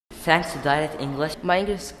Thanks to direct English, My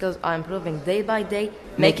English skills are improving day by day.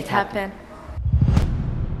 Make it happen.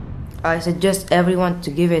 I suggest everyone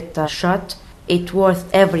to give it a shot. It's worth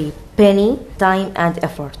every penny, time and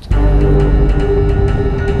effort.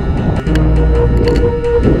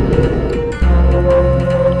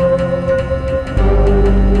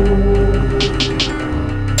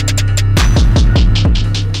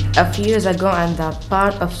 A few years ago, and a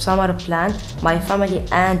part of summer plan, my family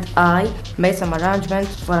and I made some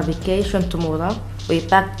arrangements for a vacation to Mura. We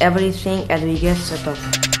packed everything and we get set off.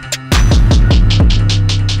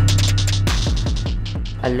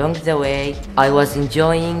 along the way, I was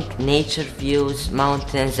enjoying nature views,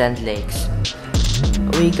 mountains and lakes.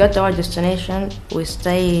 We got to our destination. We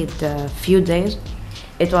stayed a few days.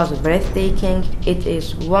 It was breathtaking. It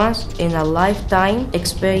is once in a lifetime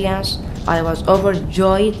experience. I was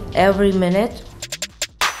overjoyed every minute.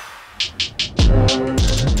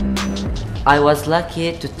 I was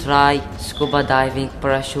lucky to try scuba diving,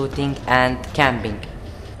 parachuting and camping.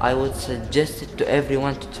 I would suggest it to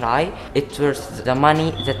everyone to try. It's worth the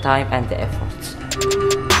money, the time and the efforts.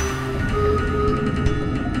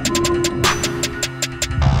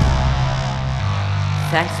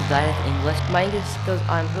 Thanks to direct English, My English skills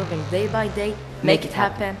are improving day by day. Make it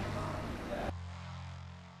happen.